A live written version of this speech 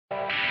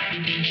This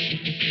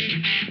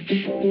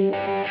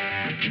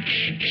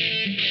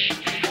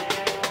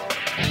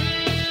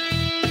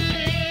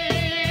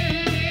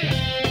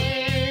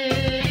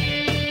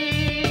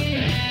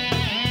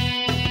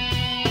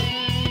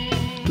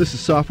is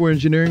Software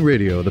Engineering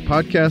Radio, the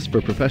podcast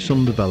for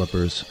professional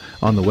developers,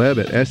 on the web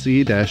at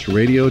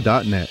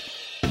se-radio.net.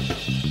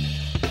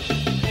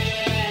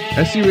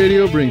 SE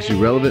Radio brings you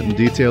relevant and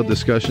detailed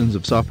discussions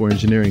of software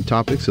engineering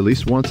topics at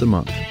least once a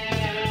month.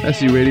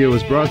 SE Radio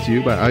is brought to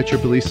you by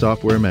IEEE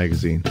Software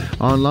Magazine,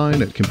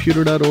 online at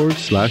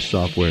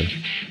computer.org/software.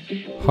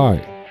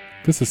 Hi,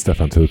 this is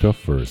Stefan Tilkov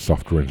for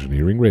Software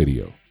Engineering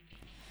Radio.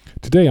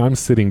 Today I'm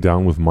sitting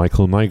down with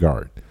Michael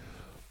Nygard.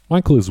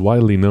 Michael is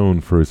widely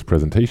known for his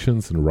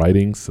presentations and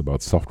writings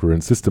about software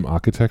and system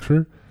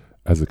architecture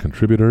as a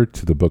contributor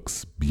to the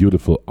books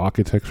Beautiful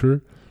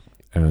Architecture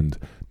and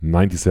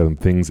 97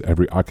 Things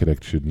Every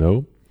Architect Should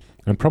Know,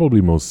 and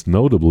probably most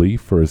notably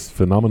for his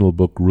phenomenal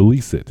book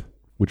Release It,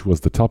 which was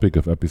the topic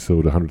of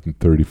episode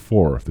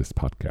 134 of this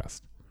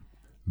podcast.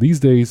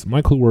 These days,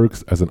 Michael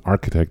works as an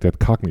architect at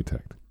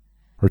Cognitect.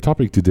 Our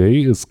topic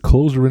today is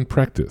Clojure in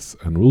practice,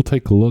 and we'll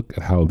take a look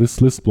at how this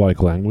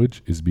Lisp-like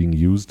language is being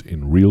used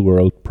in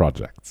real-world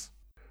projects.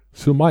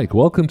 So Mike,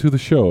 welcome to the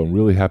show. I'm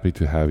really happy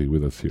to have you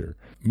with us here.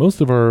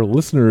 Most of our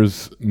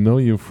listeners know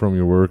you from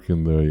your work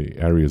in the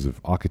areas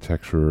of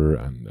architecture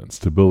and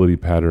stability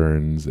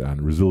patterns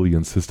and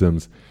resilient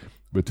systems,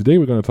 but today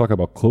we're going to talk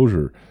about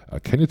Clojure.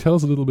 Can you tell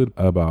us a little bit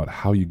about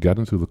how you got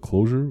into the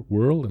Clojure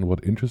world and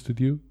what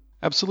interested you?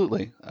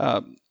 Absolutely.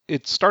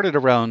 It started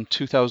around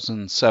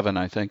 2007,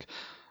 I think.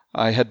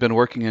 I had been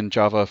working in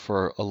Java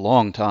for a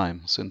long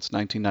time, since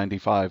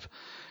 1995,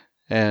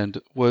 and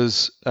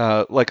was,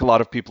 like a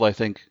lot of people, I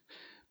think,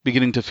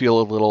 beginning to feel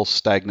a little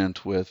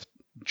stagnant with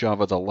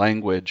Java the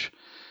language,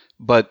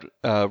 but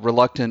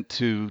reluctant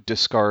to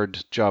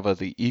discard Java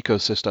the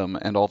ecosystem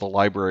and all the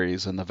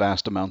libraries and the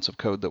vast amounts of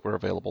code that were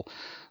available.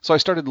 So I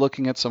started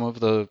looking at some of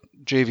the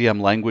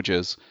JVM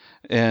languages,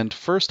 and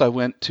first I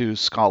went to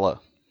Scala.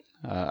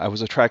 I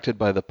was attracted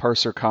by the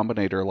parser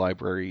combinator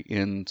library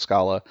in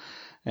Scala,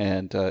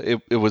 and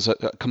it was a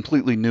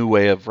completely new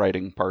way of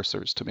writing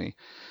parsers to me.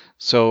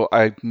 So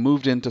I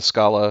moved into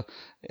Scala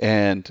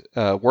and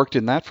worked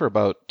in that for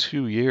about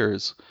 2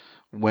 years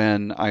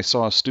when I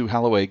saw Stu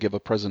Halloway give a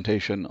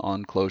presentation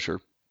on Clojure.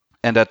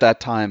 And at that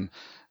time,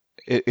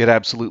 it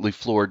absolutely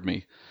floored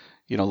me.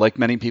 You know, like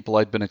many people,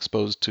 I'd been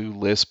exposed to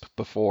Lisp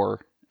before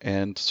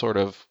and sort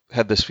of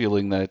had this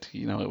feeling that,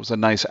 you know, it was a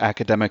nice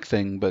academic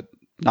thing, but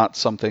not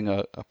something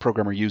a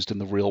programmer used in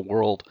the real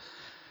world.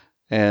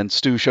 And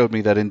Stu showed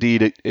me that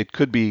indeed it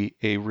could be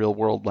a real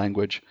world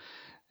language.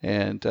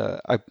 And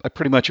I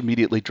pretty much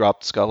immediately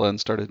dropped Scala and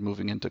started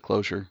moving into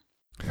Clojure.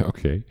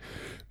 Okay.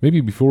 Maybe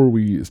before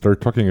we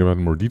start talking about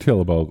more detail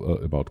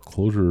about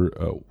Clojure,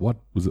 what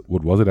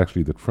was it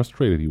actually that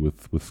frustrated you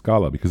with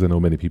Scala? Because I know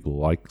many people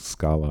like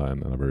Scala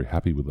and are very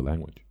happy with the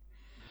language.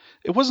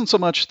 It wasn't so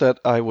much that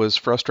I was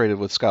frustrated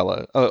with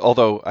Scala,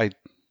 although I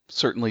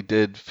certainly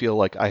did feel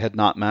like I had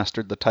not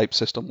mastered the type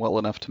system well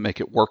enough to make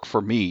it work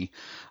for me.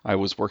 I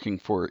was working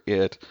for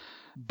it.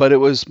 But it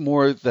was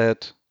more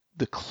that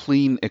the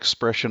clean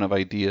expression of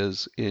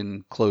ideas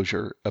in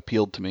Clojure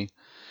appealed to me.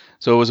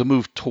 So it was a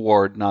move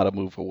toward, not a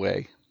move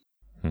away.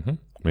 Mm-hmm.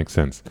 Makes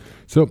sense.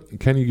 So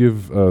can you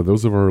give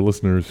those of our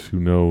listeners who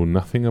know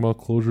nothing about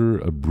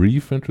Clojure a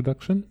brief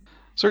introduction?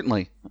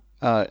 Certainly.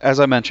 As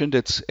I mentioned,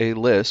 it's a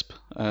Lisp,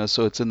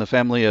 so it's in the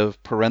family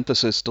of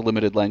parenthesis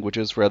delimited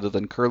languages rather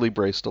than curly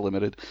brace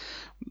delimited.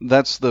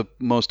 That's the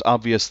most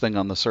obvious thing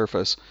on the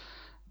surface.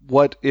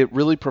 What it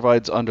really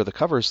provides under the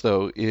covers,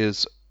 though,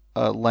 is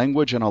a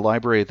language and a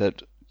library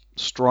that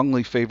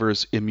strongly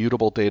favors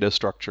immutable data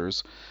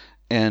structures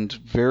and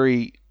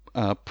very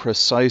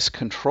precise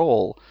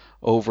control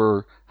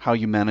over how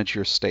you manage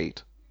your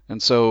state.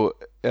 And so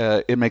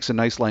it makes a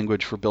nice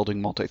language for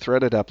building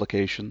multi-threaded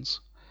applications.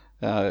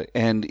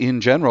 And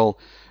in general,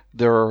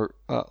 there are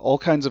all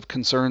kinds of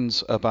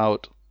concerns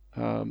about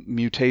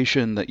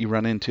mutation that you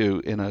run into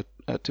in a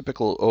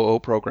typical OO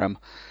program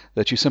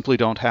that you simply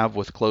don't have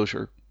with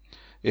Clojure.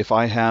 If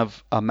I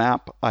have a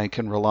map, I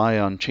can rely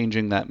on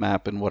changing that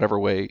map in whatever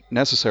way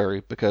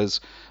necessary because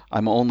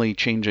I'm only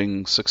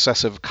changing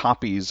successive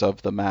copies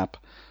of the map.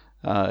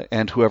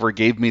 And whoever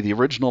gave me the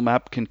original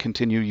map can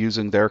continue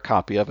using their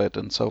copy of it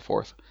and so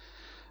forth.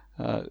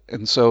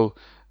 And so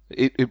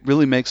it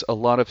really makes a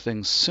lot of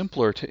things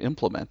simpler to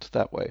implement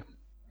that way.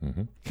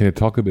 Mm-hmm. Can you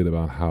talk a bit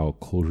about how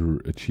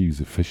Clojure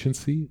achieves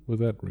efficiency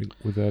with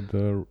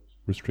that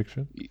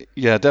restriction?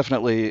 Yeah,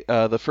 definitely.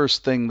 The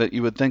first thing that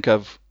you would think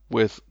of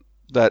with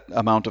that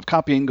amount of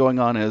copying going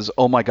on is,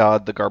 oh my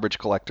God, the garbage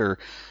collector.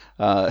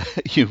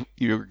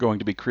 You're going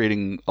to be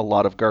creating a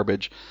lot of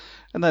garbage.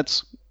 And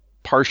that's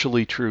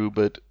partially true,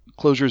 but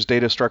Clojure's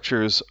data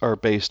structures are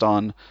based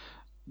on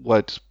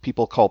what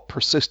people call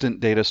persistent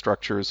data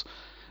structures.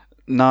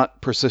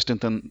 Not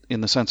persistent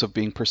in the sense of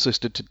being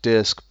persisted to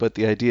disk, but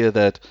the idea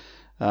that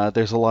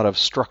there's a lot of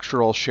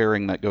structural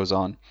sharing that goes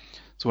on.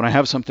 So when I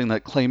have something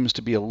that claims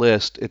to be a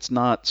list, it's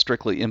not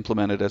strictly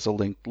implemented as a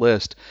linked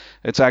list.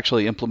 It's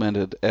actually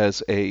implemented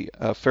as a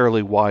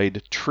fairly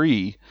wide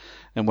tree.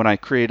 And when I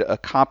create a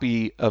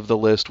copy of the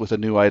list with a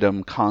new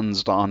item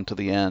consed on to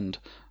the end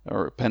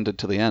or appended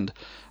to the end,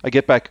 I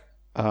get back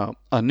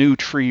a new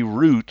tree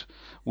root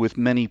with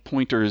many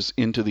pointers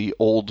into the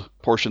old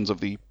portions of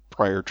the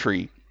prior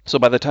tree. So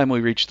by the time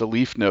we reach the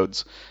leaf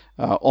nodes,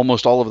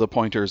 almost all of the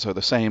pointers are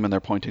the same and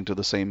they're pointing to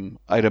the same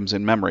items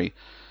in memory.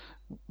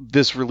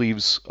 This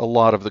relieves a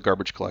lot of the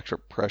garbage collector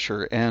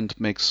pressure and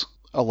makes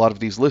a lot of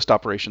these list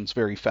operations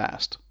very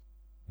fast.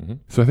 Mm-hmm.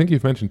 So I think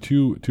you've mentioned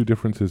two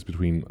differences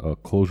between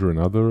Clojure and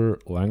other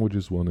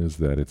languages. One is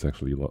that it's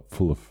actually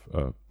full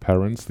of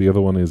parents. The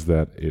other one is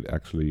that it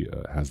actually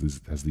has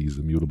these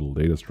immutable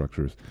data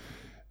structures.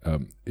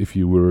 If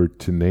you were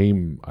to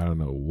name, I don't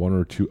know, one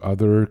or two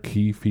other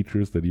key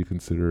features that you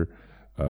consider